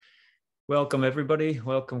Welcome, everybody.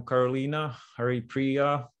 Welcome, Carolina, Hari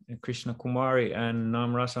Priya, and Krishna Kumari, and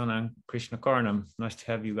Nam Rasan and Krishna Karnam. Nice to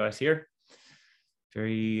have you guys here.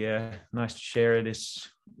 Very nice to share this,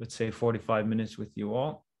 let's say, 45 minutes with you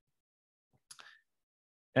all.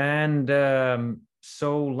 And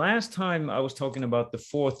so last time I was talking about the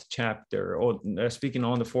fourth chapter, or speaking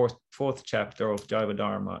on the fourth chapter of Jaiva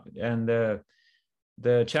Dharma, and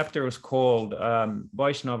the chapter was called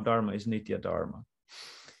Vaishnava Dharma is Nitya Dharma.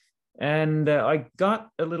 And I got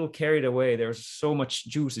a little carried away. There's so much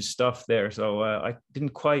juicy stuff there, so I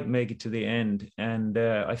didn't quite make it to the end. And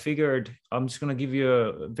I figured I'm just going to give you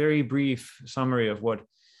a very brief summary of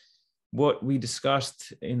what we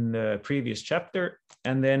discussed in the previous chapter,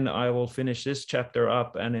 and then I will finish this chapter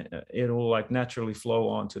up, and it will like naturally flow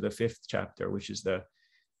on to the fifth chapter, which is the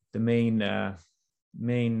main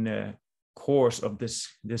course of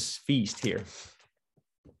this feast here.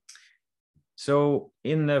 So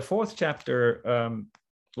in the fourth chapter,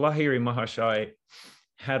 Lahiri Mahashai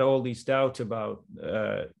had all these doubts about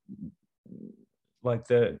like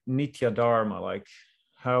the Nitya Dharma, like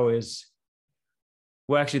how is,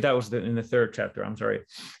 well, actually that was in the third chapter, I'm sorry.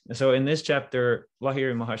 So in this chapter,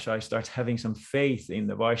 Lahiri Mahashai starts having some faith in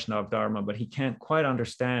the Vaishnava Dharma, but he can't quite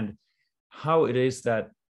understand how it is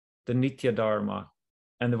that the Nitya Dharma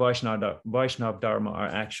and the Vaishnava Dharma are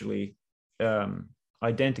actually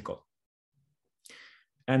identical.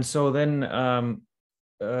 And so then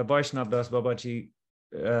Vaishnav Das Babaji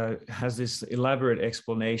has this elaborate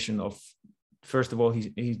explanation of, first of all,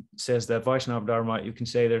 he says that Vaishnava Dharma, you can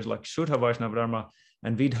say there's like Shuddha Vaishnava Dharma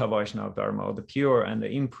and Vidha Vaishnava Dharma, or the pure and the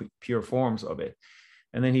impure forms of it.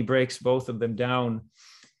 And then he breaks both of them down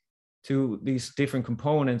to these different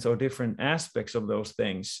components or different aspects of those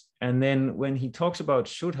things. And then when he talks about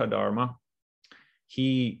Shuddha Dharma,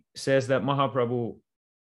 he says that Mahaprabhu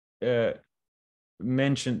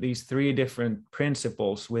mentioned these three different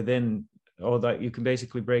principles within, or that you can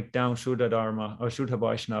basically break down Shuddha Dharma or Shuddha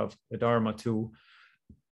Vaishnava Dharma to,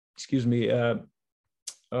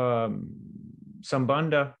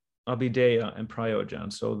 Sambandha, Abhideya, and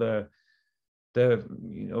Prayojan. So the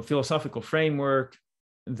philosophical framework,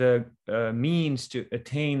 the means to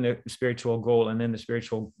attain the spiritual goal, and then the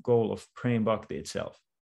spiritual goal of Prem Bhakti itself.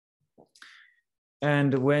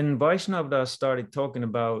 And when Vaishnava started talking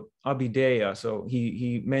about Abhideya, so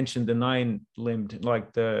he mentioned the nine-limbed,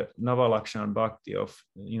 like the Navalakshan Bhakti of,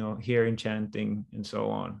 hearing, chanting, and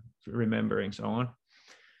so on, remembering, so on.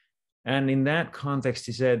 And in that context,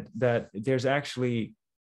 he said that there's actually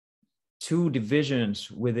two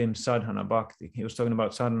divisions within sadhana bhakti. He was talking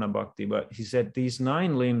about sadhana bhakti, but he said these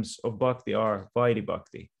 9 limbs of bhakti are Vaidhi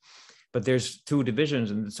bhakti. But there's two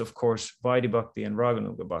divisions, and it's, of course, Vaidhi bhakti and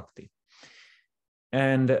Raganuga bhakti.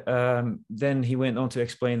 And then he went on to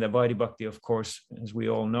explain that Vaidhi Bhakti, of course, as we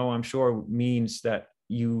all know, I'm sure, means that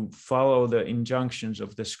you follow the injunctions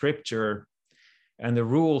of the scripture and the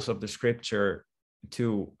rules of the scripture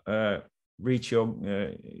to reach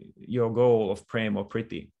your goal of prem or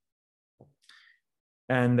priti.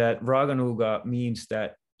 And that Raganuga means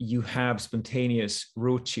that you have spontaneous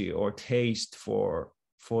ruchi or taste for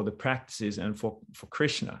the practices and for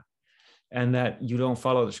Krishna, and that you don't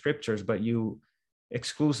follow the scriptures, but you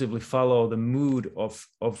exclusively follow the mood of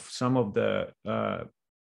some of the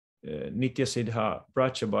Nitya Siddha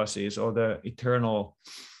Brajavasis, or the eternal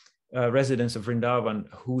residents of Vrindavan,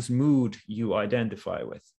 whose mood you identify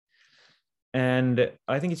with. And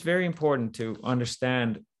I think it's very important to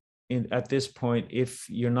understand at this point, if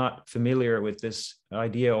you're not familiar with this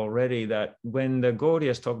idea already, that when the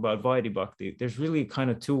Gaudiyas talk about Vaidhi Bhakti, there's really kind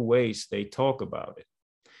of two ways they talk about it.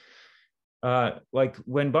 Like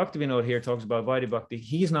when Bhaktivinoda here talks about Vaidhi Bhakti,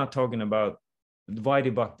 he's not talking about Vaidhi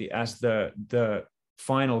Bhakti as the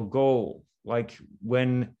final goal. Like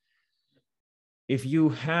if you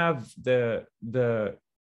have the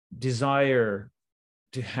desire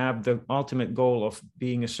to have the ultimate goal of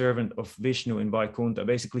being a servant of Vishnu in Vaikuntha,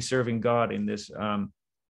 basically serving God in this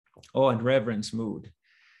awe and reverence mood,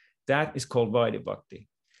 that is called Vaidhi Bhakti.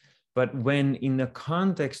 But when in the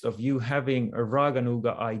context of you having a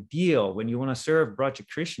Raganuga ideal, when you want to serve Braja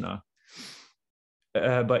Krishna,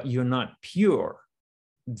 but you're not pure,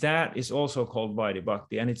 that is also called Vaidhi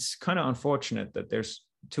Bhakti. And it's kind of unfortunate that there's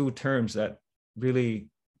two terms that really,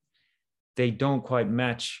 they don't quite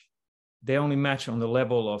match. They only match on the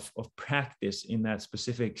level of practice in that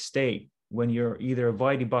specific state. When you're either a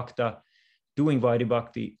Vaidhi Bhakta doing Vaidhi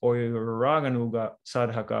Bhakti, or you're a Raganuga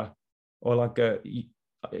sadhaka, or like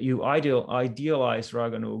you idealize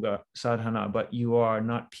Raganuga sadhana, but you are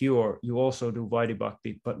not pure. You also do Vaidhi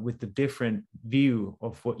Bhakti, but with the different view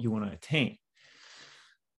of what you want to attain.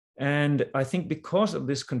 And I think because of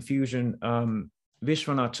this confusion,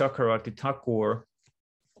 Vishwanath Chakravarti Thakur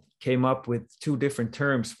came up with two different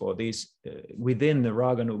terms for these within the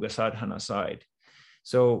Raganuga sadhana side.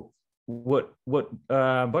 So what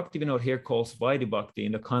Bhaktivinoda here calls Vaidhi Bhakti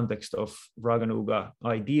in the context of Raganuga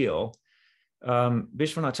ideal,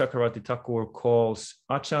 Vishwanath Chakravarti Thakur calls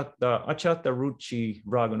Achatta Ruchi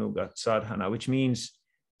Raganuga sadhana, which means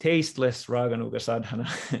tasteless Raganuga sadhana,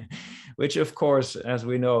 which of course, as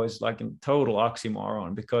we know, is like a total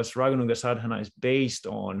oxymoron because Raganuga sadhana is based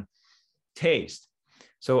on taste.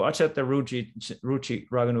 So Achatta Ruchi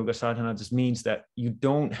Raganuga sadhana just means that you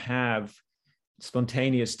don't have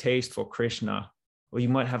spontaneous taste for Krishna, or you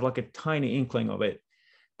might have like a tiny inkling of it,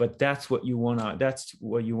 but that's what you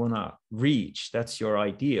wanna reach. That's your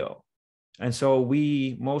ideal. And so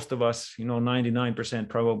most of us, 99%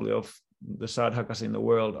 probably of the sadhakas in the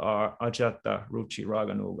world are Achatta Ruchi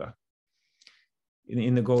Raganuga.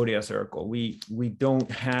 In the Gaudiya circle, we don't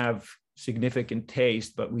have significant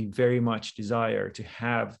taste, but we very much desire to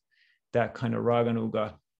have that kind of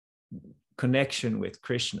Raganuga connection with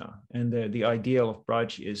Krishna, and the ideal of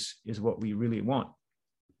Braj is what we really want.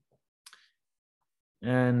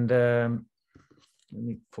 And let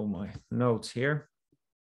me pull my notes here.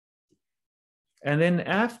 And then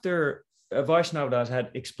after Vaishnavdas had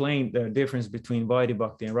explained the difference between Vaidhi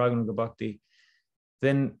Bhakti and Raganuga Bhakti,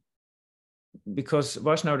 then because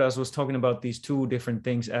Vaishnavdas was talking about these two different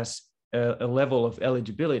things as a level of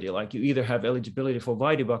eligibility, like you either have eligibility for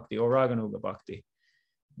Vaidhi Bhakti or Raganuga Bhakti,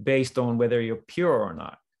 based on whether you're pure or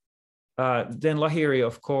not. Then Lahiri,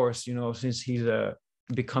 of course, since he's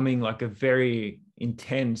becoming like a very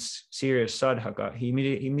intense, serious sadhaka, he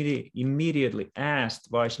immediately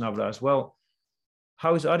asked Vaishnavdas, well,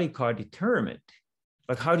 how is adhikar determined?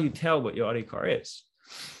 Like, how do you tell what your adhikar is?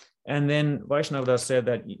 And then Vaishnavdas said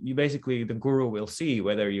that you basically, the guru will see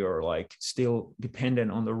whether you're like still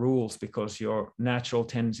dependent on the rules because your natural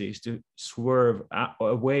tendency is to swerve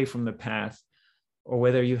away from the path, or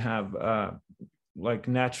whether you have like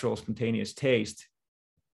natural spontaneous taste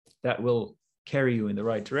that will carry you in the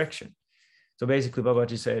right direction. So basically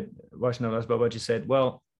Vaishnavdas Babaji said,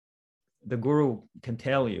 well, the guru can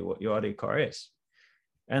tell you what your adhikar is.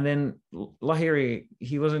 And then Lahiri,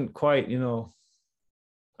 he wasn't quite,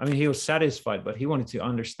 he was satisfied, but he wanted to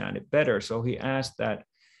understand it better. So he asked that,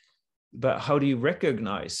 but how do you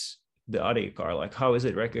recognize the adhikar? Like, how is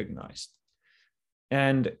it recognized?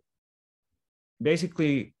 And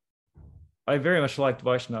basically, I very much liked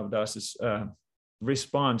Vaishnavdas's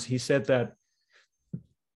response. He said that,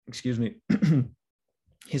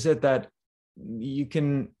 he said that you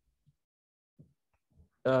can,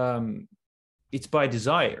 it's by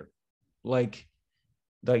desire. Like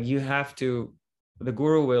you have to, the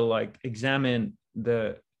guru will like examine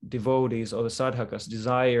the devotees or the sadhakas'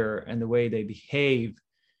 desire and the way they behave,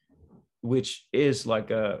 which is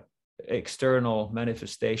like a external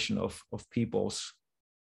manifestation of people's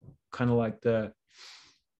kind of like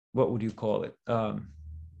what would you call it?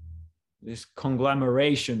 This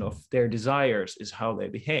conglomeration of their desires is how they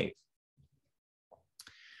behave.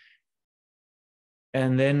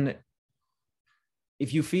 And then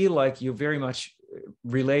if you feel like you very much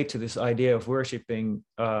relate to this idea of worshiping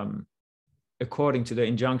according to the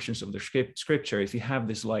injunctions of the scripture, if you have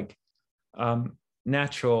this like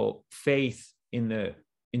natural faith in the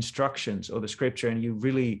instructions of the scripture and you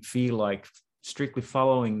really feel like strictly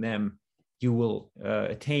following them, you will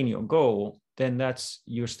attain your goal, then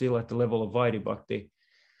you're still at the level of Vaidhi Bhakti,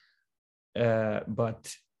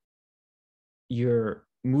 but you're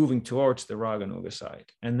moving towards the Raganuga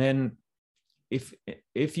side. And then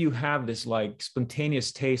if you have this like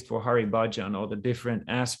spontaneous taste for Hari Bhajan or the different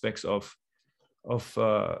aspects of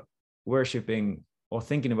worshiping or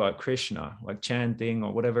thinking about Krishna, like chanting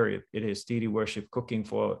or whatever it is, deity worship, cooking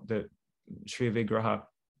for the Sri Vigraha,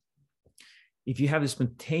 if you have a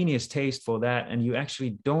spontaneous taste for that and you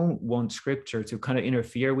actually don't want scripture to kind of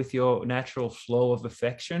interfere with your natural flow of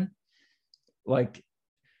affection, like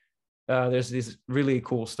there's these really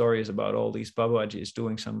cool stories about all these Babajis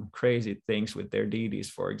doing some crazy things with their deities,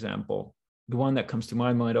 for example. The one that comes to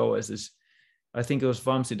my mind always is, I think it was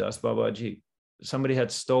Vamsidas Babaji. Somebody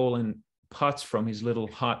had stolen pots from his little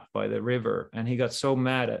hut by the river, and he got so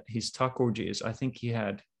mad at his Thakurjis. I think he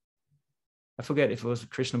had, I forget if it was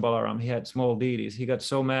Krishna Balaram, he had small deities. He got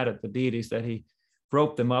so mad at the deities that he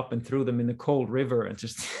roped them up and threw them in the cold river and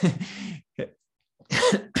just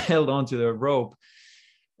held onto the rope.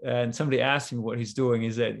 And somebody asked him what he's doing.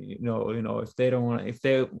 He said, if they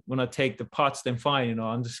want to take the pots, then fine.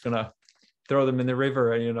 I'm just gonna throw them in the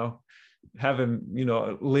river and have him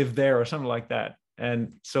live there or something like that.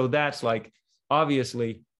 And so that's like,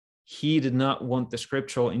 obviously he did not want the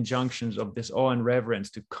scriptural injunctions of this awe and reverence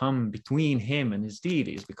to come between him and his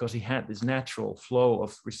deities, because he had this natural flow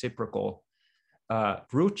of reciprocal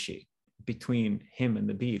ruchi between him and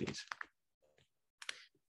the deities.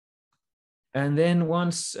 And then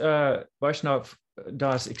once Vaishnav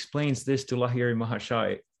Das explains this to Lahiri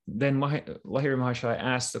Mahashai, then Lahiri Mahashai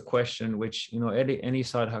asks a question which, you know, any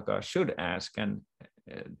sadhaka should ask, and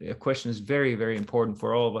a question is very, very important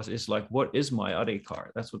for all of us, is like, what is my adhikar?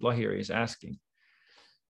 That's what Lahiri is asking.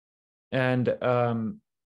 And then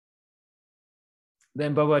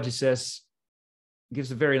Babaji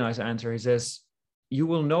gives a very nice answer. He says, you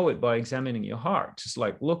will know it by examining your heart. Just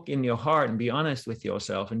like look in your heart and be honest with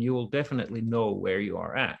yourself, and you will definitely know where you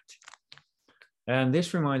are at. And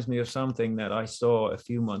this reminds me of something that I saw a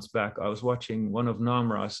few months back. I was watching one of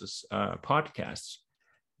Namras's podcasts,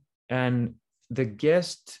 and the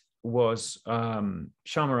guest was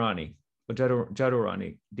Shamarani, or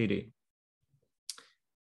Jadurani Didi.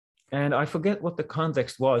 And I forget what the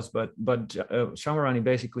context was, but Shamarani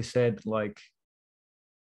basically said, like,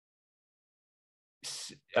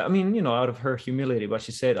 I mean, you know, out of her humility, but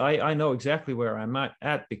she said, I know exactly where I'm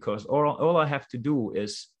at, because all I have to do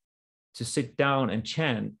is to sit down and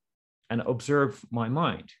chant and observe my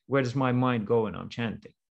mind. Where does my mind go when I'm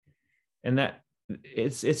chanting? And that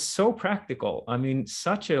it's so practical. I mean,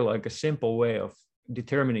 such a simple way of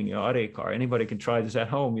determining your adhikar. Anybody can try this at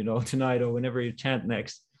home, you know, tonight or whenever you chant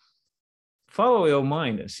next. Follow your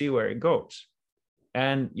mind and see where it goes.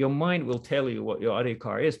 And your mind will tell you what your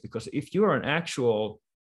adhikar is, because if you're an actual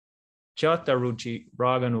Jataruchi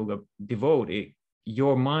Raganuga devotee,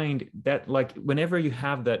 your mind, that like whenever you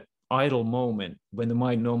have that idle moment, when the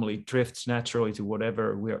mind normally drifts naturally to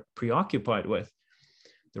whatever we are preoccupied with,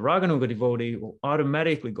 the Raganuga devotee will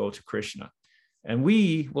automatically go to Krishna, and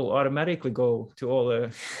we will automatically go to all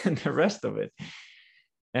the rest of it.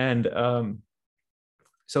 And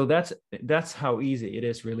so that's how easy it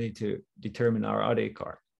is really to determine our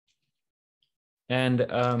adhikar. And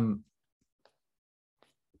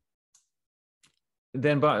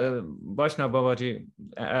then Vaishnav Babaji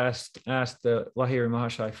asked the Lahiri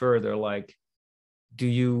Mahashai further, like, do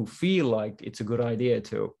you feel like it's a good idea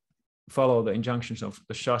to follow the injunctions of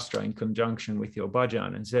the Shastra in conjunction with your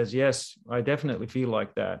bhajan? And says, yes, I definitely feel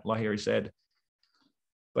like that, Lahiri said.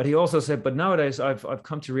 But he also said, but nowadays I've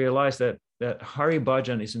come to realize that Hari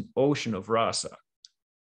Bhajan is an ocean of rasa.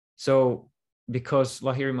 So because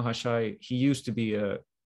Lahiri Mahashai, he used to be a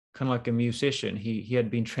kind of like a musician. He had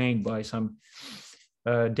been trained by some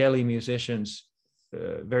Delhi musicians,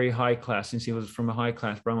 very high class. Since he was from a high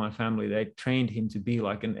class Brahman family, they trained him to be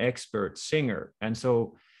like an expert singer. And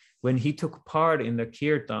so when he took part in the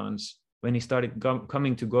kirtans, when he started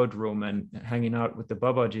coming to Godroom and hanging out with the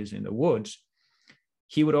Babajis in the woods,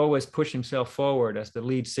 he would always push himself forward as the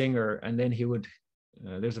lead singer. And then he would,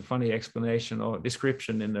 there's a funny explanation or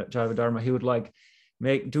description in the Jaiva Dharma, he would like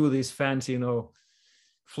do these fancy, you know,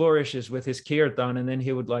 flourishes with his kirtan. And then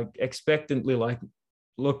he would like expectantly like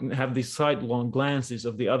look and have these sidelong glances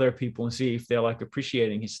of the other people and see if they're like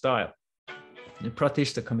appreciating his style. And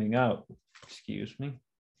Pratishta coming out, excuse me.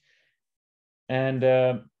 And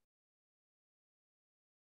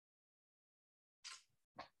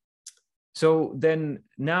so then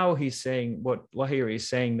now he's saying, what Lahiri is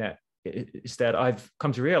saying, that is that I've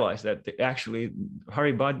come to realize that actually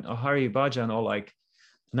Hari Bhajan, or like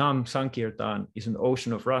Nam Sankirtan, is an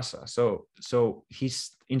ocean of rasa. So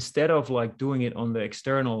he's, instead of like doing it on the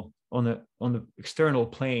external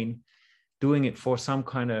plane, doing it for some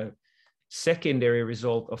kind of secondary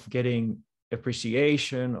result of getting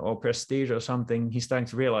appreciation or prestige or something, he's starting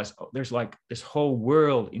to realize, oh, there's like this whole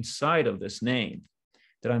world inside of this name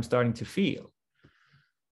that I'm starting to feel.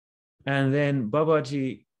 And then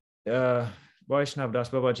Babaji, Vaishnav Das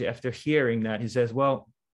Babaji, after hearing that, he says, well,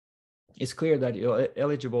 it's clear that you're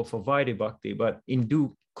eligible for Vaidhi Bhakti, but in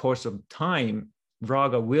due course of time,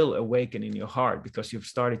 Raga will awaken in your heart, because you've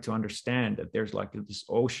started to understand that there's like this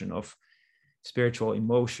ocean of spiritual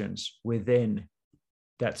emotions within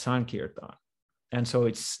that Sankirtan. And so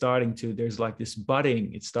it's starting to, there's like this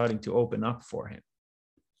budding, it's starting to open up for him.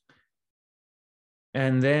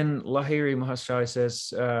 And then Lahiri Mahashai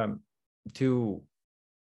says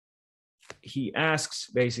he asks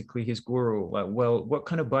basically his guru, like, well, what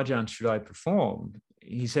kind of bhajan should I perform?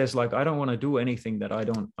 He says, like, I don't want to do anything that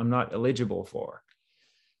I'm not eligible for.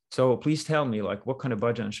 So please tell me, like, what kind of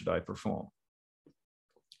bhajan should I perform?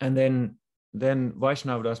 And then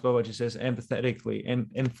Vaishnav Das Babaji says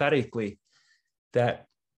emphatically that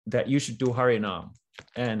you should do Harinam,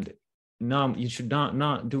 and Nam, you should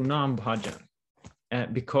not do Nam bhajan.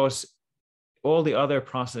 Because all the other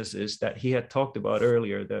processes that he had talked about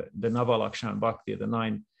earlier, the Navalakshan Bhakti, the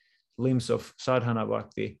 9 limbs of sadhana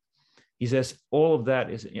bhakti, he says all of that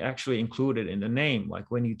is actually included in the name.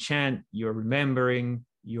 Like when you chant, you're remembering,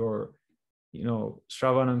 you're,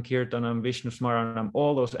 Shravanam, Kirtanam, Vishnu Smaranam,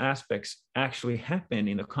 all those aspects actually happen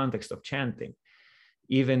in the context of chanting.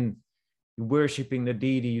 Even worshiping the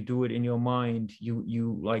deity, you do it in your mind,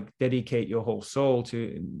 you like dedicate your whole soul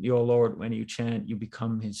to your Lord. When you chant, you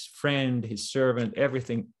become his friend, his servant.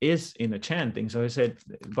 Everything is in the chanting. So I said,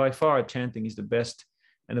 by far, chanting is the best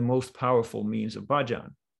and the most powerful means of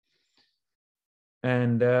bhajan.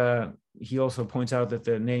 And he also points out that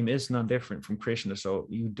the name is not different from Krishna, so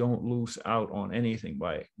you don't lose out on anything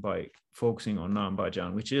by focusing on Nam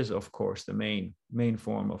Bhajan, which is, of course, the main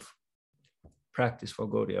form of practice for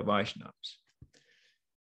Gaudiya Vaishnavas.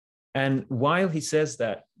 And while he says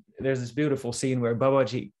that, there's this beautiful scene where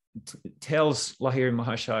Babaji tells Lahiri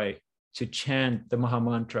Mahashai to chant the Maha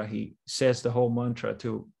Mantra. He says the whole mantra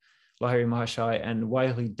to Lahiri Mahashai, and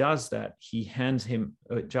while he does that, he hands him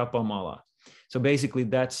a Japamala. So basically,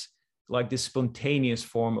 that's like this spontaneous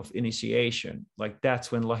form of initiation. Like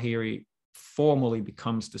that's when Lahiri formally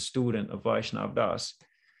becomes the student of Vaishnav Das.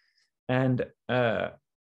 And Lahiri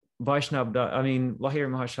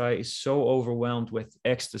Mahashai is so overwhelmed with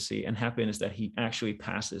ecstasy and happiness that he actually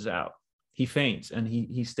passes out. He faints and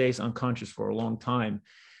he stays unconscious for a long time.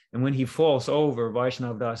 And when he falls over,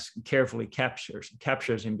 Vaishnav Das carefully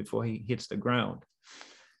captures him before he hits the ground.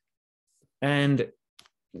 And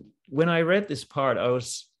when I read this part, I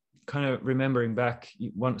was kind of remembering back,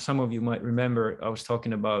 some of you might remember, I was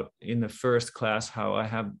talking about in the first class how I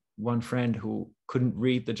have one friend who couldn't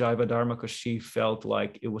read the Jaiva Dharma because she felt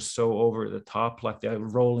like it was so over the top, like they were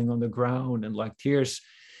rolling on the ground and like tears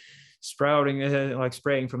sprouting, like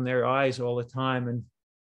spraying from their eyes all the time. And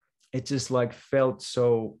it just like felt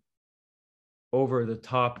so over the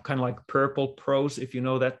top, kind of like purple prose, if you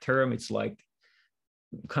know that term. It's like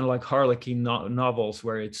kind of like Harlequin novels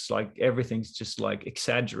where it's like everything's just like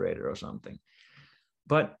exaggerated or something.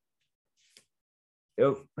 But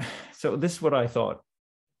so this is what I thought.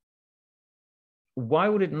 Why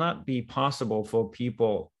would it not be possible for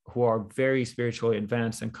people who are very spiritually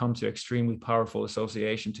advanced and come to extremely powerful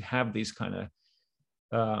association to have these kind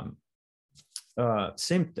of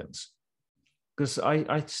symptoms? Because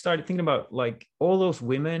I started thinking about like all those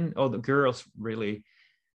women, or the girls really,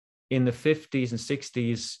 in the 50s and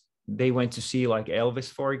 60s, they went to see like Elvis,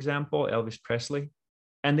 for example, Elvis Presley,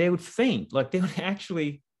 and they would faint. Like they would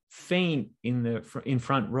actually faint in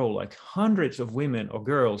front row. Like hundreds of women or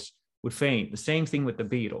girls would faint. The same thing with the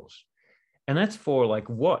Beatles. And that's for like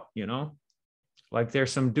what, like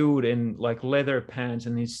there's some dude in like leather pants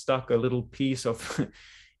and he's stuck a little piece of,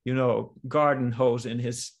 garden hose in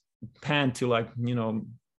his pant to like,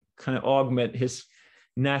 kind of augment his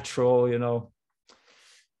natural,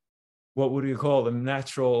 what would you call them,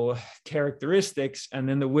 natural characteristics. And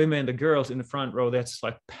then the women, the girls in the front row, that's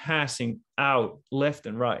like passing out left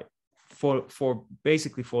and right for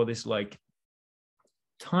basically for this like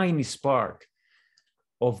tiny spark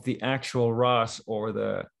of the actual ras, or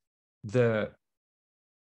the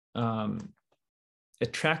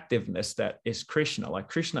attractiveness that is Krishna. Like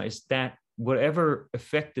Krishna is that, whatever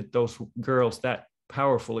affected those girls that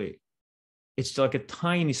powerfully, it's like a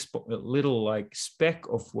tiny little like speck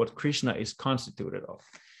of what Krishna is constituted of.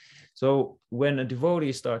 So when a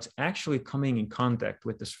devotee starts actually coming in contact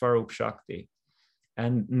with the Svarup Shakti,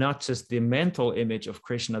 and not just the mental image of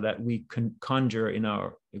Krishna that we can conjure in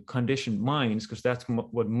our conditioned minds, because that's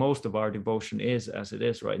what most of our devotion is as it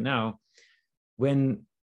is right now, when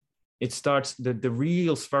it starts, the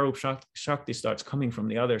real Svarup Shakti starts coming from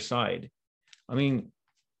the other side. I mean,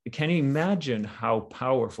 can you imagine how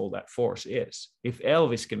powerful that force is? If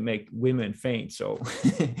Elvis can make women faint, so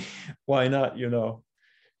why not,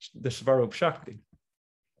 the Svarup Shakti?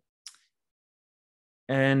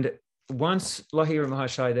 And once Lahiri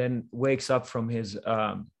Mahashai then wakes up from his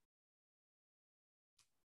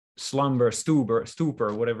slumber,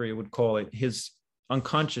 stupor, whatever you would call it, his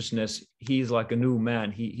unconsciousness, he's like a new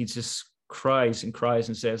man. He just cries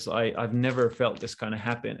and says, I've never felt this kind of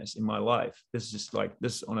happiness in my life. This is like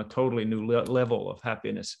this on a totally new level of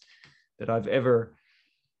happiness that I've ever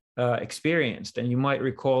experienced. And you might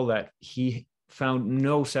recall that he found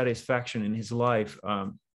no satisfaction in his life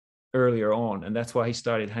earlier on, and that's why he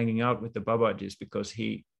started hanging out with the Babajis, because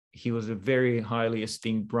he was a very highly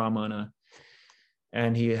esteemed Brahmana,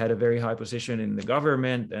 and he had a very high position in the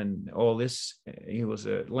government and all this. He was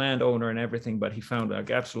a landowner and everything, but he found like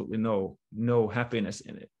absolutely no happiness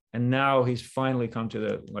in it. And now he's finally come to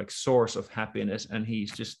the like source of happiness, and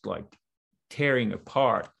he's just like tearing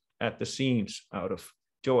apart at the seams out of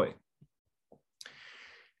joy.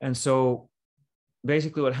 And so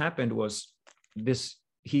basically what happened was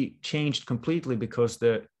he changed completely because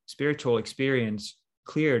the spiritual experience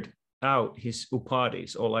cleared out his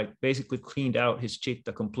upadhis, or like basically cleaned out his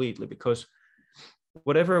chitta completely, because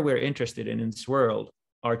whatever we're interested in this world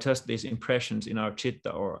are just these impressions in our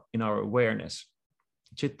chitta or in our awareness.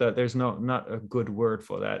 Chitta, there's not a good word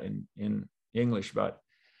for that in English, but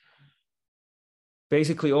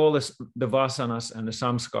basically all the vasanas and the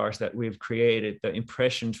samskars that we've created, the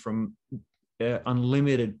impressions from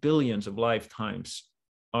unlimited billions of lifetimes,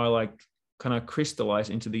 are like kind of crystallized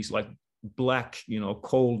into these like black,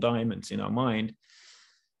 cold diamonds in our mind.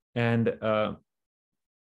 And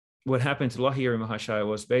what happened to Lahiri Mahashaya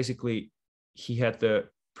was basically he had the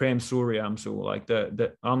Prem Suryamsu, like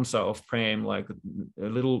the Amsa of Prem, like a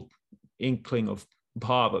little inkling of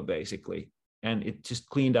Bhava, basically. And it just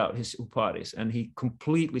cleaned out his upadhis. And he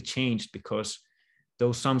completely changed because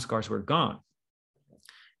those samskars were gone.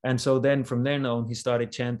 And so then from then on, he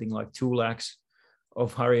started chanting like 2 lakhs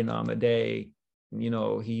of Harinam a day.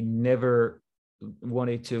 He never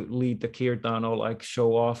wanted to lead the kirtan or like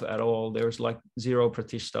show off at all. There was like 0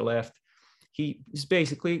 pratishta left. He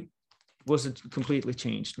basically was a completely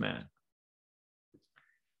changed man.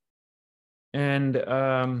 And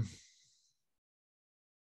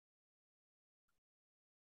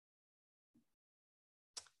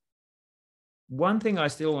one thing I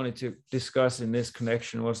still wanted to discuss in this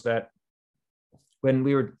connection was that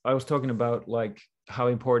when I was talking about like how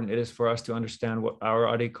important it is for us to understand what our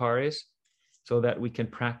adhikar is, so that we can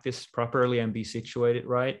practice properly and be situated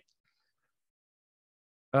right.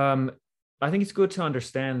 I think it's good to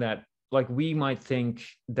understand that, like, we might think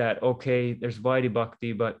that, okay, there's Vaidhi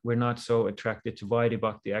Bhakti, but we're not so attracted to Vaidhi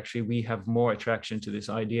Bhakti. Actually, we have more attraction to this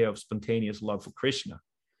idea of spontaneous love for Krishna.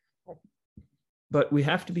 But we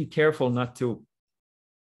have to be careful not to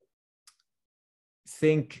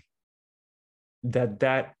think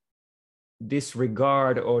that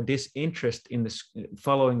disregard or disinterest in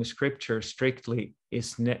following the scripture strictly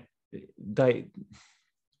is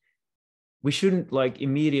we shouldn't like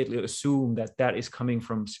immediately assume that is coming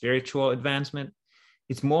from spiritual advancement.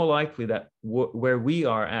 It's more likely that where we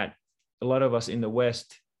are at, a lot of us in the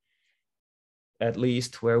West, at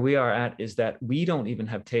least where we are at, is that we don't even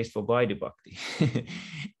have taste for Vaidhi Bhakti.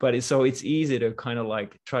 But it's easy to kind of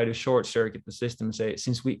like try to short circuit the system and say,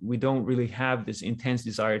 since we don't really have this intense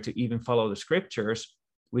desire to even follow the scriptures,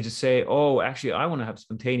 we just say, oh, actually, I want to have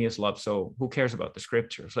spontaneous love, so who cares about the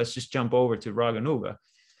scriptures? Let's just jump over to Raganuga.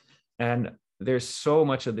 And there's so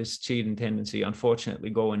much of this cheating tendency, unfortunately,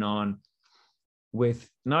 going on with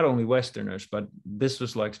not only Westerners, but this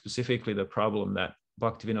was like specifically the problem that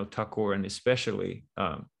Bhaktivinoda Thakur and especially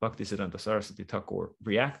Bhaktisiddhanta Saraswati Thakur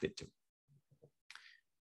reacted to.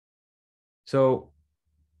 So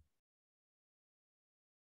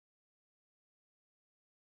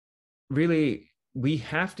really, we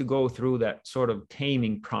have to go through that sort of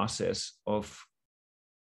taming process of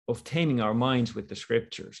taming our minds with the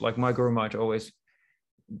scriptures. Like my Guru Maharaj always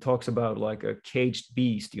talks about like a caged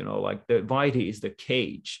beast, like the Vaidhi is the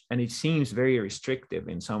cage, and it seems very restrictive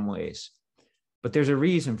in some ways. But there's a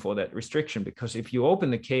reason for that restriction, because if you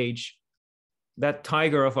open the cage, that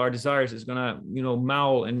tiger of our desires is going to,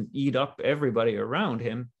 maul and eat up everybody around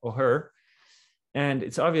him or her. And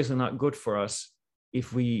it's obviously not good for us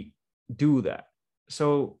if we do that.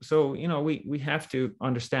 So we have to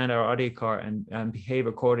understand our adhikar and behave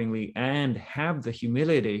accordingly, and have the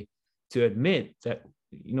humility to admit that,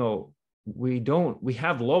 we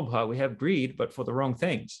have lobha, we have greed, but for the wrong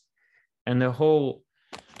things. And the whole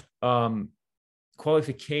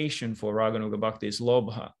qualification for Raganuga Bhakti is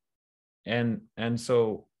lobha. And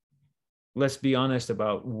so let's be honest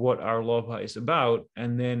about what our lobha is about,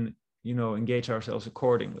 and then, engage ourselves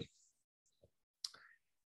accordingly.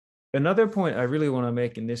 Another point I really want to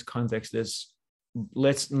make in this context is,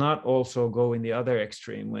 let's not also go in the other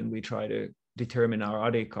extreme when we try to determine our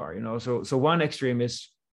adhikar. So one extreme is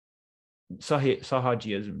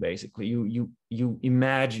sahajiyism, basically. You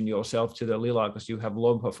imagine yourself to the lila because you have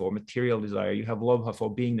lobha for material desire, you have lobha for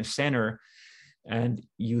being the center, and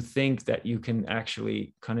you think that you can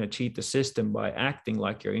actually kind of cheat the system by acting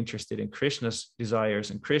like you're interested in Krishna's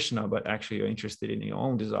desires and Krishna, but actually you're interested in your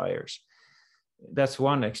own desires. That's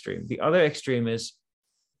one extreme. The other extreme is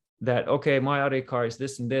that, okay, my adhikar is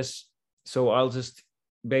this and this, so I'll just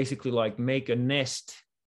basically like make a nest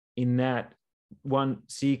in that one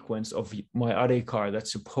sequence of my adhikar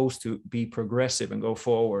that's supposed to be progressive and go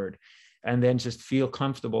forward, and then just feel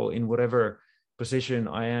comfortable in whatever position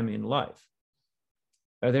I am in life.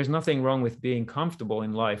 There's nothing wrong with being comfortable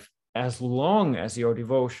in life as long as your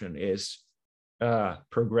devotion is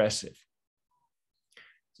progressive.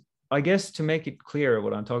 I guess to make it clear,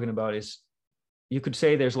 what I'm talking about is, you could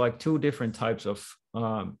say there's like two different types of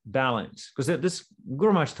balance, because this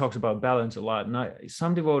Guru Maharaj talks about balance a lot, and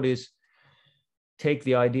some devotees take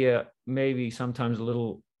the idea maybe sometimes a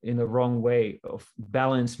little in the wrong way of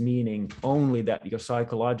balance, meaning only that you're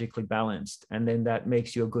psychologically balanced and then that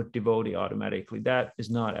makes you a good devotee automatically. That is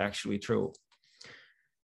not actually true.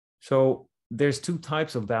 So there's two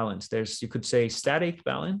types of balance. There's, you could say, static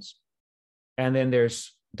balance, and then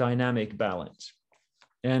there's dynamic balance.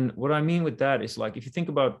 And what I mean with that is, like, if you think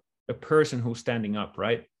about a person who's standing up,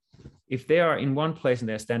 right? If they are in one place and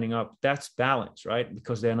they're standing up, that's balance, right?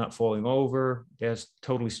 Because they're not falling over, they're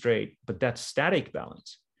totally straight. But that's static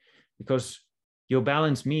balance, because your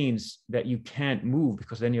balance means that you can't move,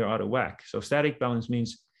 because then you're out of whack. So static balance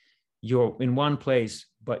means you're in one place,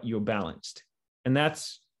 but you're balanced. And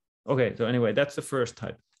that's, okay, so anyway, that's the first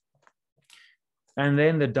type. And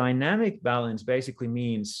then the dynamic balance basically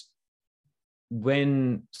means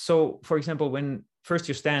when, so for example, when first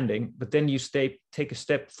you're standing, but then you take a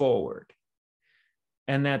step forward.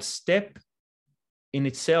 And that step in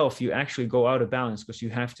itself, you actually go out of balance because you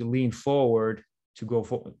have to lean forward to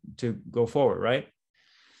go forward, right?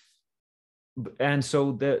 And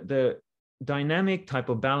so the dynamic type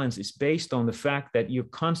of balance is based on the fact that you're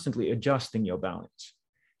constantly adjusting your balance.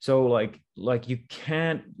 So like you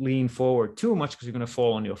can't lean forward too much because you're going to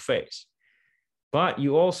fall on your face, but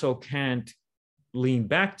you also can't lean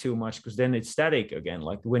back too much because then it's static again.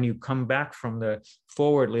 Like when you come back from the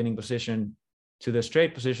forward leaning position to the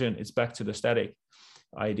straight position, it's back to the static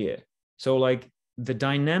idea. So like the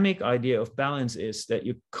dynamic idea of balance is that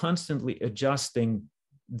you're constantly adjusting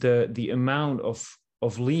the amount of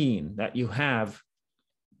lean that you have.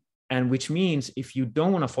 And which means if you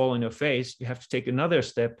don't want to fall on your face, you have to take another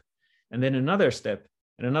step and then another step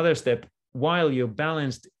and another step while you're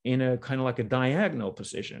balanced in a kind of like a diagonal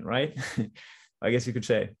position, right? I guess you could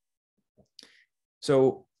say.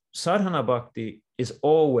 So sadhana bhakti is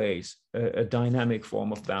always a dynamic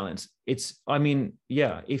form of balance. It's, I mean,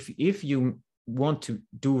 yeah, if you want to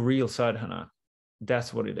do real sadhana,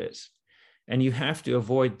 that's what it is. And you have to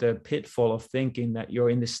avoid the pitfall of thinking that you're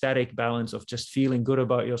in the static balance of just feeling good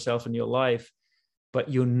about yourself and your life, but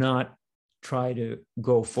you're not try to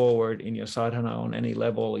go forward in your sadhana on any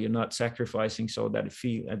level. You're not sacrificing so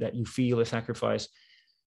that you feel a sacrifice.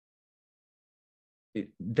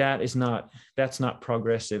 That's not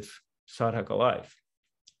progressive sadhaka life.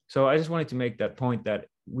 So I just wanted to make that point, that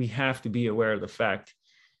we have to be aware of the fact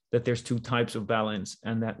that there's two types of balance,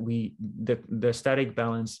 and that the static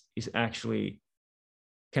balance is actually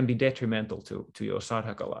can be detrimental to your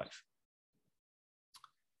sadhaka life.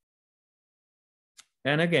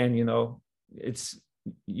 And again,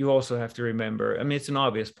 you also have to remember, I mean, it's an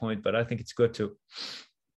obvious point, but I think it's good to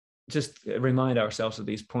just remind ourselves of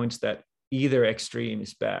these points, that either extreme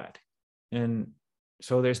is bad. And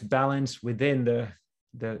so there's balance within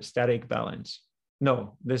the static balance.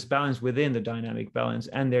 No, there's balance within the dynamic balance,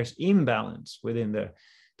 and there's imbalance within the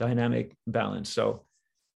dynamic balance. So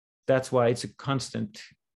that's why it's a constant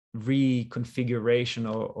reconfiguration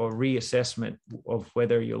or reassessment of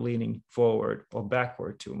whether you're leaning forward or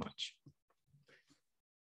backward too much.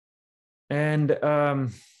 And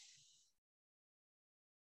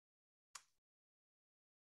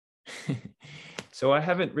so I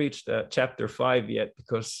haven't reached chapter 5 yet,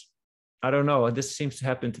 because I don't know, this seems to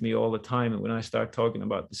happen to me all the time. And when I start talking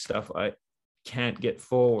about this stuff, I can't get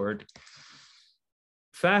forward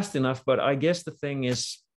fast enough. But I guess the thing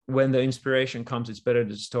is, when the inspiration comes, it's better to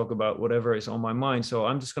just talk about whatever is on my mind. So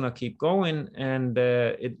I'm just going to keep going. And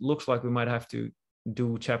it looks like we might have to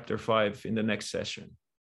do chapter 5 in the next session.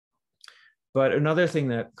 But another thing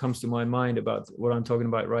that comes to my mind about what I'm talking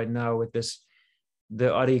about right now with this, the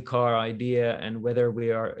adhikar idea and whether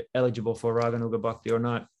we are eligible for Raganuga Bhakti or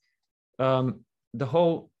not, the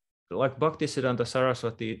whole, like Bhaktisiddhanta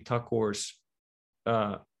Saraswati Thakur's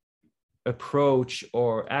approach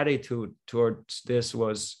or attitude towards this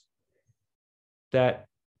was that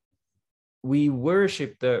we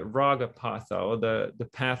worship the Raga Patha, or the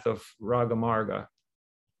path of Raga Marga,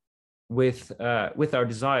 with our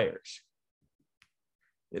desires.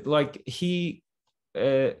 Like he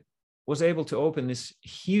was able to open this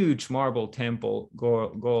huge marble temple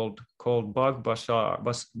called Bagh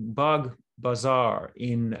Bazar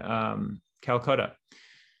in Calcutta.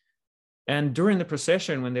 And during the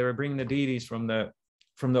procession, when they were bringing the deities from the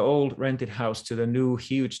old rented house to the new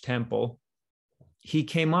huge temple, he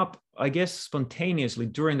came up, I guess, spontaneously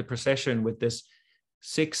during the procession with this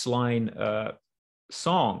 6-line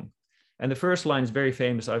song. And the first line is very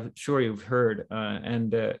famous. I'm sure you've heard.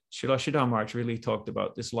 And Srila Sridhar Maharaj really talked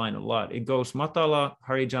about this line a lot. It goes, Matala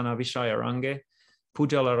Harijana Vishaya Range,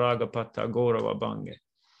 Pujala Raga Patta Gaurava Bange.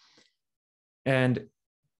 And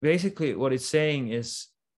basically what it's saying is,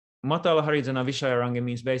 Matala Harijana Vishaya Range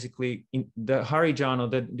means basically the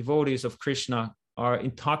Harijana, the devotees of Krishna, are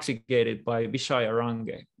intoxicated by Vishaya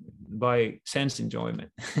Range, by sense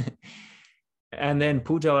enjoyment. And then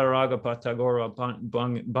Pujala Raga Patta Gaurava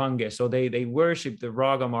Bange. So they worship the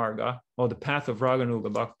Raga Marga, or the path of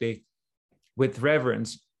Raganuga Bhakti, with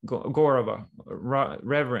reverence, Gaurava,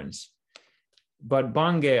 reverence. But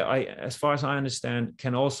Bange, as far as I understand,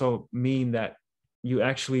 can also mean that you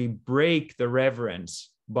actually break the reverence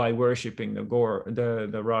by worshiping the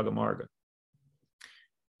Raga Marga.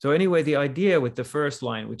 So anyway, the idea with the first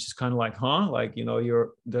line, which is kind of like, like,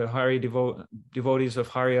 the Hari devotees of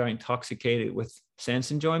Hari are intoxicated with sense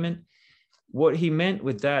enjoyment. What he meant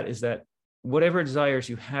with that is that whatever desires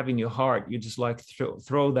you have in your heart, you just like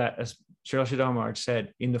throw that, as Srila Sridhar Maharaj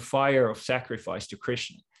said, in the fire of sacrifice to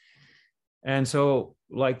Krishna. And so,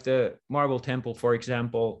 like the marble temple, for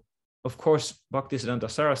example, of course, Bhaktisiddhanta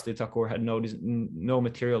Saraswati Thakur had no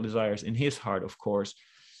material desires in his heart, of course,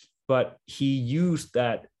 but he used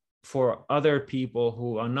that for other people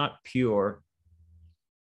who are not pure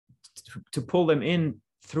to pull them in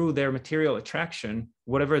through their material attraction,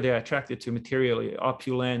 whatever they're attracted to materially,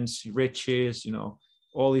 opulence, riches,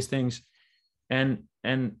 all these things, and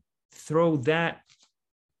throw that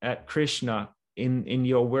at Krishna in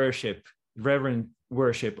your worship, reverent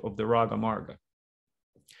worship of the Raga Marga.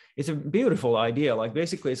 It's a beautiful idea. Like,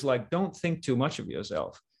 basically, it's like, don't think too much of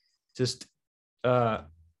yourself. Just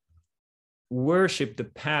worship the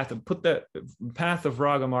path, and put the path of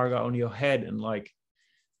Raga Marga on your head, and like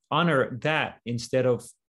honor that instead of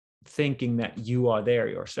thinking that you are there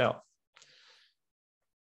yourself.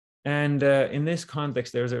 And in this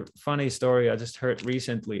context, there's a funny story I just heard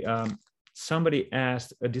recently. Somebody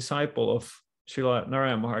asked, a disciple of Srila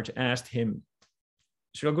Narayana Maharaj asked him,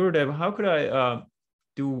 Srila Gurudev, how could I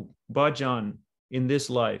do bhajan in this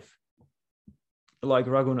life like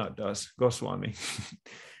Raghunath Das Goswami?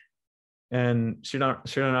 And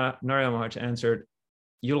Srila Narayana Maharaj answered,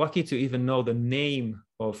 you're lucky to even know the name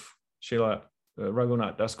of Srila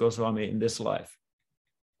Raghunath Das Goswami in this life.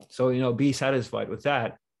 So, be satisfied with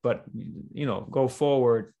that, but, go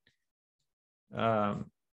forward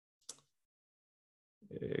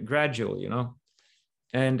gradually,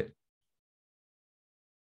 And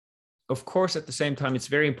of course, at the same time, it's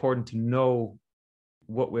very important to know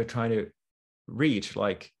what we're trying to reach.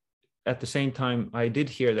 Like, at the same time, I did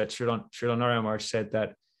hear that Srila Narayana Maharaj said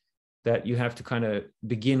that you have to kind of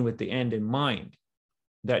begin with the end in mind,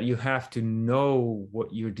 that you have to know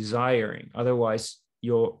what you're desiring. Otherwise,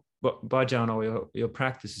 your bhajan or your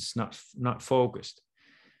practice is not focused.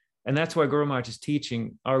 And that's why Guru Maharaj is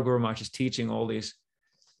teaching, our Guru Maharaj is teaching all these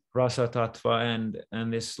rasa tattva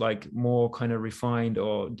and this like more kind of refined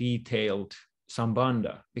or detailed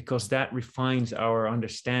sambandha, because that refines our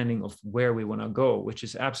understanding of where we want to go, which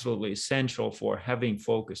is absolutely essential for having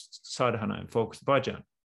focused sadhana and focused bhajan.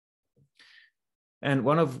 And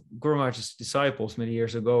one of Guru Maharaj's disciples many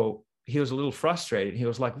years ago, he was a little frustrated. He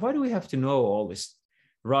was like, why do we have to know all this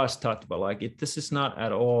ras tattva? Like, this is not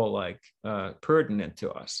at all like pertinent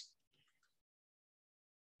to us.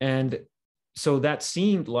 And so that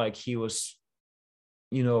seemed like he was,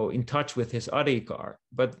 in touch with his adhikar.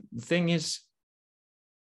 But the thing is,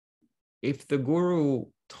 if the guru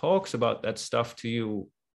talks about that stuff to you,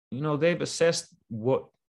 they've assessed what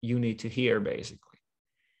you need to hear, basically.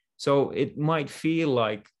 So it might feel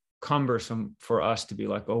like cumbersome for us to be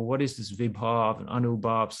like, oh, what is this vibhav and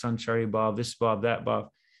anubhav, sanchari bhav, this bhav, that bhav?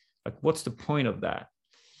 Like, what's the point of that?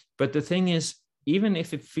 But the thing is, even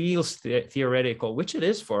if it feels theoretical, which it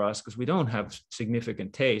is for us because we don't have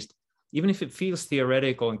significant taste, even if it feels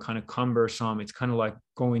theoretical and kind of cumbersome, it's kind of like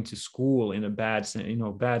going to school in a bad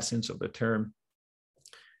sense of the term.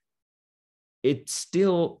 It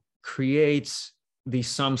still creates these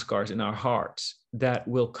samskars in our hearts that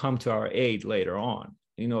will come to our aid later on.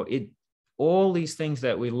 All these things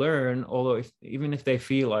that we learn, although even if they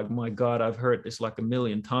feel like, my God, I've heard this like a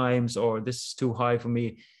million times, or this is too high for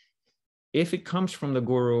me, if it comes from the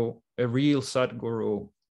guru, a real Sadguru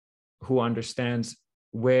who understands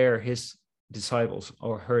where his disciples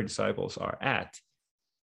or her disciples are at,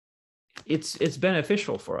 it's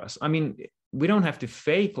beneficial for us. I mean, we don't have to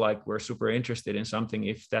fake like we're super interested in something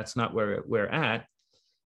if that's not where we're at.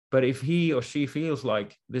 But if he or she feels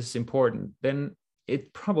like this is important, then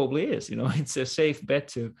it probably is. It's a safe bet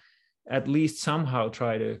to at least somehow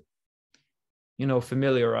try to,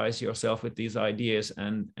 familiarize yourself with these ideas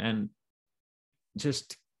and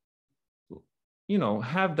just,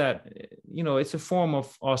 have that, it's a form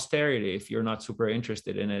of austerity. If you're not super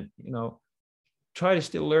interested in it, try to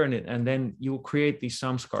still learn it, and then you'll create these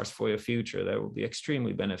samskars for your future that will be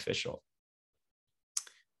extremely beneficial.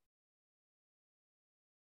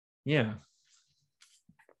 Yeah.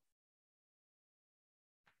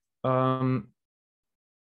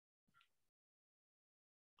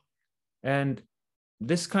 And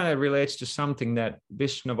this kind of relates to something that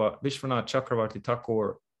Vishwanath Chakravarti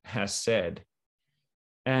Thakur has said.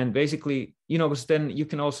 And basically, because then you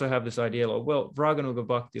can also have this idea of, well, Raganuga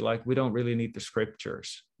Bhakti, like, we don't really need the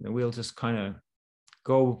scriptures. We'll just kind of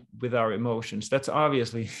go with our emotions. That's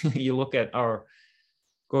obviously, you look at our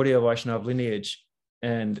Gaudiya Vaishnava lineage,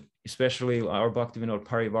 and especially our Bhaktivinoda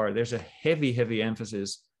Parivar, there's a heavy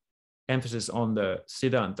emphasis on the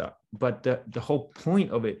Siddhanta. But the whole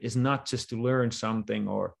point of it is not just to learn something,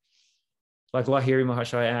 or like Lahiri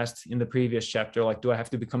Mahashaya asked in the previous chapter, like, do I have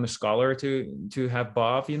to become a scholar to have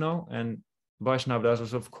bhav, And Vaishnava Das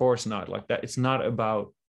was, of course not like that. It's not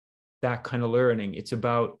about that kind of learning. It's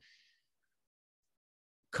about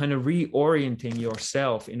kind of reorienting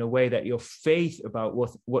yourself in a way that your faith about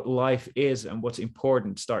what life is and what's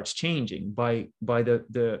important starts changing by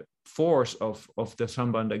the force of the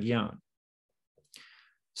Sambandha Gyan.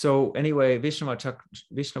 So anyway, Vishwanath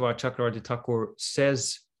Chakravarti Thakur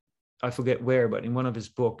says, I forget where, but in one of his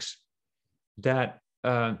books, that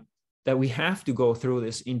we have to go through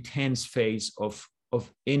this intense phase of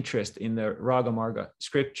interest in the Ragamarga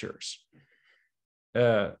scriptures,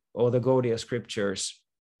 or the Gaudiya scriptures,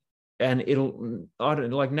 and it'll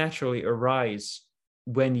like naturally arise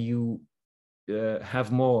when you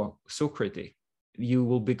have more sukriti. You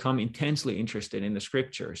will become intensely interested in the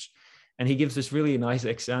scriptures. And he gives this really nice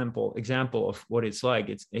example of what it's like.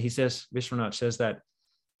 Vishwanath says that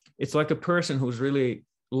it's like a person who's really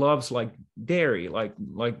loves like dairy, like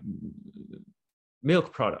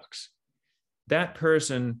milk products. That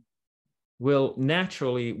person will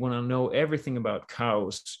naturally want to know everything about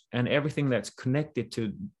cows and everything that's connected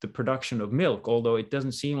to the production of milk, although it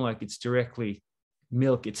doesn't seem like it's directly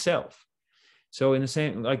milk itself. So in the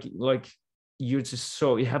same, like you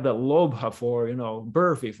have that lobha for,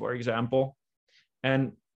 burfi, for example.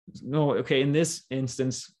 And in this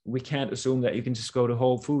instance, we can't assume that you can just go to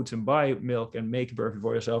Whole Foods and buy milk and make burfi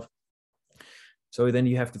for yourself. So then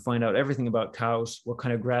you have to find out everything about cows, what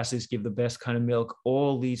kind of grasses give the best kind of milk,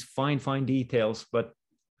 all these fine details. But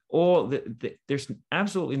there's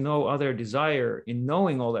absolutely no other desire in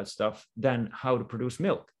knowing all that stuff than how to produce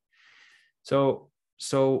milk. So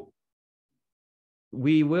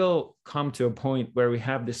we will come to a point where we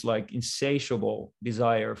have this like insatiable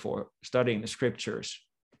desire for studying the scriptures,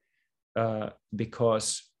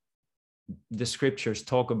 because the scriptures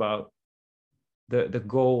talk about the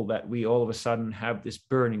goal that we all of a sudden have this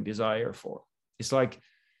burning desire for. It's like,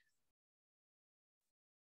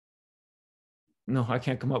 no, I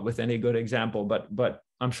can't come up with any good example, but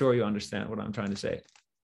I'm sure you understand what I'm trying to say.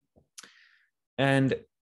 And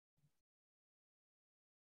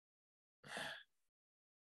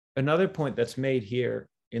another point that's made here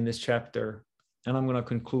in this chapter, and I'm going to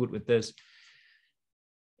conclude with this,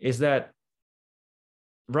 is that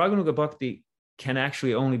Raganuga Bhakti can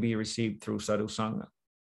actually only be received through sadhu sangha.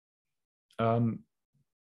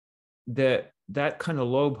 That kind of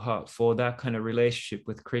lobha for that kind of relationship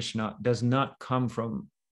with Krishna does not come from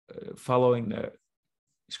following the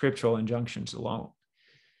scriptural injunctions alone.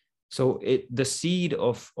 So the seed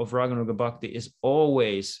of Raganuga Bhakti is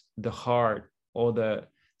always the heart or the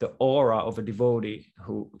aura of a devotee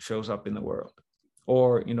who shows up in the world.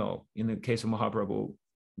 Or, in the case of Mahaprabhu,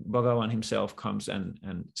 Bhagavan himself comes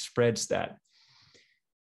and spreads that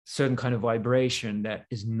certain kind of vibration that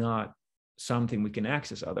is not something we can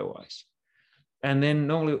access otherwise. And then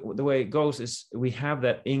normally the way it goes is we have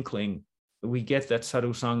that inkling, we get that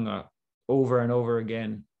sadhu sangha over and over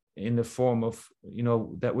again in the form of,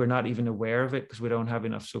 that we're not even aware of it because we don't have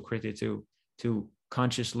enough sukriti to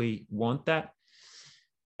consciously want that.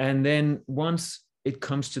 And then once it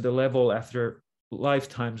comes to the level after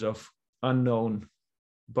lifetimes of unknown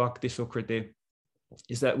bhakti sukriti,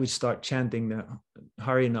 is that we start chanting the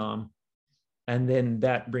Harinam, and then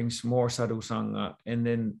that brings more sadhu sangha, and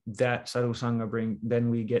then that sadhu sangha then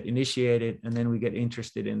we get initiated, and then we get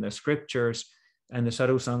interested in the scriptures, and the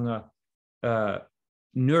sadhu sangha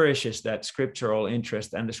nourishes that scriptural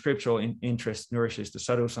interest, and the scriptural interest nourishes the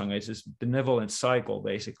sadhu sangha. It's this benevolent cycle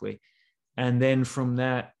basically, and then from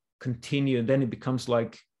that continue, then it becomes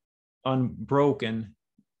like unbroken,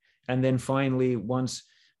 and then finally once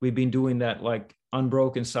we've been doing that like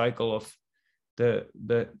unbroken cycle of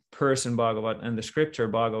the person Bhagavat and the scripture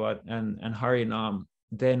Bhagavat and Harinam,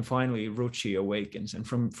 then finally Ruchi awakens. And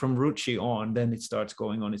from Ruchi on, then it starts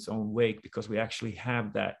going on its own wake, because we actually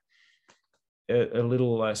have that a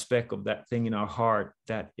little speck of that thing in our heart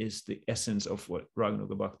that is the essence of what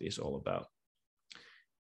Raganuga Bhakti is all about.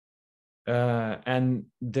 And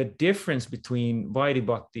the difference between Vaidhi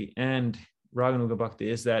Bhakti and Raganuga Bhakti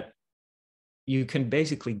is that you can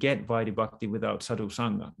basically get Vaidhi Bhakti without Sadhu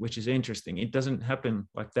Sangha, which is interesting. It doesn't happen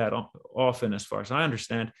like that often, as far as I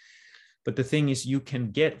understand. But the thing is, you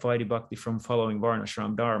can get Vaidhi Bhakti from following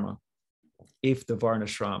Varnashram Dharma if the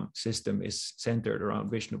Varnashram system is centered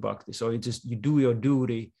around Vishnu Bhakti. So you do your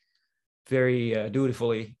duty very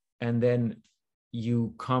dutifully, and then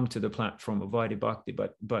you come to the platform of Vaidhi Bhakti.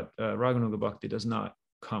 But Raganuga Bhakti does not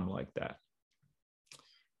come like that.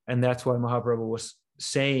 And that's why Mahaprabhu was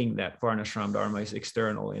saying that Varnashram Dharma is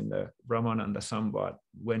external in the Ramananda Samvad,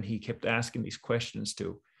 when he kept asking these questions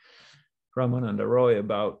to Ramananda Roy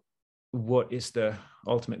about what is the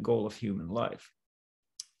ultimate goal of human life.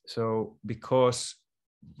 So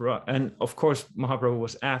and of course Mahaprabhu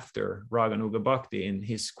was after Raganuga Bhakti in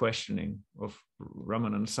his questioning of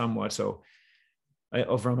Ramananda Samvad, so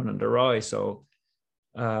of Ramananda Roy. So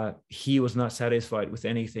he was not satisfied with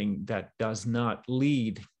anything that does not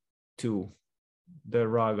lead to the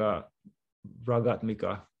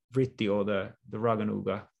Ragatmika Vritti, or the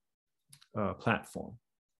Raganuga platform.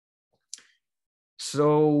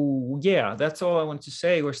 So yeah, that's all I want to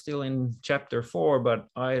say. We're still in chapter 4, but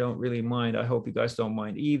I don't really mind. I hope you guys don't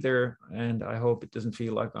mind either. And I hope it doesn't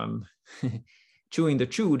feel like I'm chewing the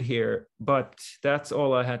chewed here, but that's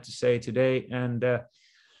all I had to say today. And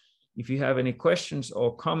if you have any questions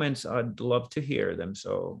or comments, I'd love to hear them.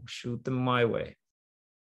 So shoot them my way.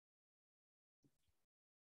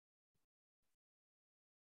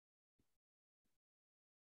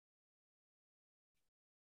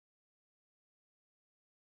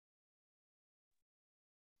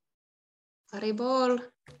 Haribol.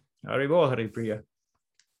 Haribol, Haripriya.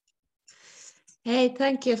 Hey,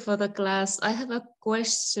 thank you for the class. I have a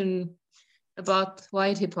question about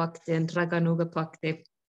Vaidhi Bhakti and Raganuga Bhakti.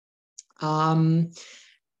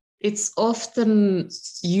 It's often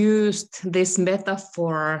used, this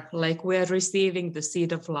metaphor, like we're receiving the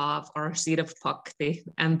seed of love or seed of bhakti,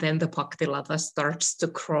 and then the bhakti lava starts to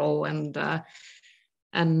grow and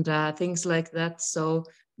things like that. So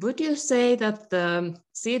would you say that the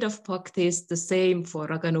seed of bhakti is the same for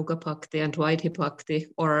Raganuga Bhakti and Vaidhi Bhakti,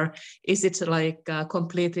 or is it like a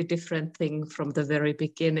completely different thing from the very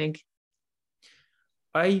beginning?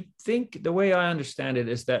 I think the way I understand it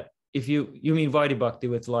is that if you mean Vaidhi Bhakti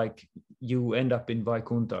with like you end up in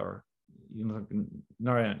Vaikuntha or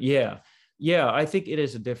Narayana, yeah, I think it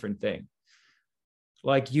is a different thing.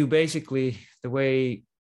 Like you basically, the way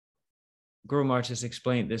Guru Maharaj has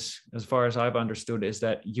explained this, as far as I've understood, is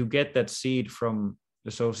that you get that seed from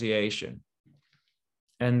association,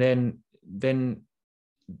 and then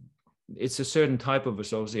it's a certain type of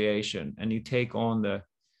association, and you take on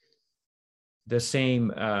the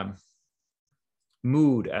same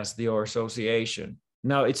mood as your association.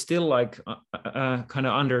 Now it's still like kind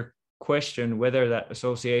of under question whether that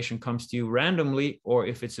association comes to you randomly or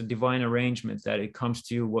if it's a divine arrangement that it comes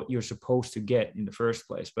to you what you're supposed to get in the first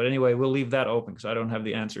place. But anyway, we'll leave that open because I don't have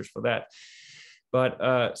the answers for that. But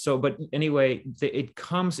anyway, it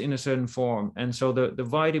comes in a certain form. And so the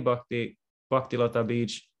Vaidhi Bhakti, Bhakti Lata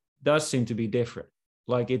Bij does seem to be different.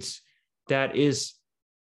 Like that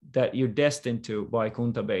you're destined to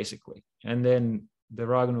Vaikuntha basically. And then the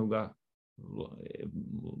Raganuga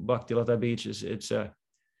Bhakti Lata Bij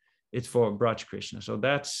it's for Braj Krishna. So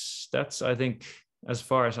that's I think as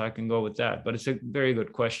far as I can go with that. But it's a very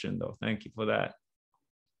good question though. Thank you for that.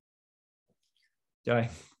 Jai,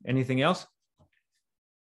 anything else?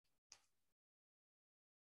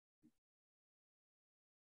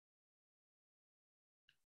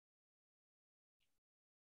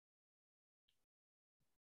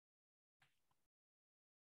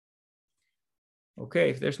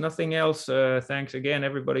 Okay, if there's nothing else, thanks again,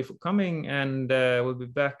 everybody, for coming. And we'll be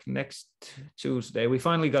back next Tuesday. We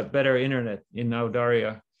finally got better internet in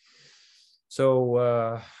Audarya.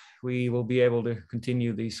 So we will be able to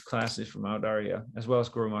continue these classes from Audarya, as well as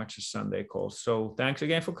Guru Maharaj's Sunday calls. So thanks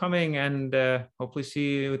again for coming, and hopefully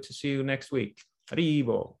see you next week. Hari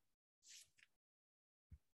Bol.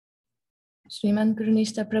 Sriman Guru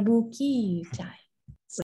Nishta Prabhu ki jai.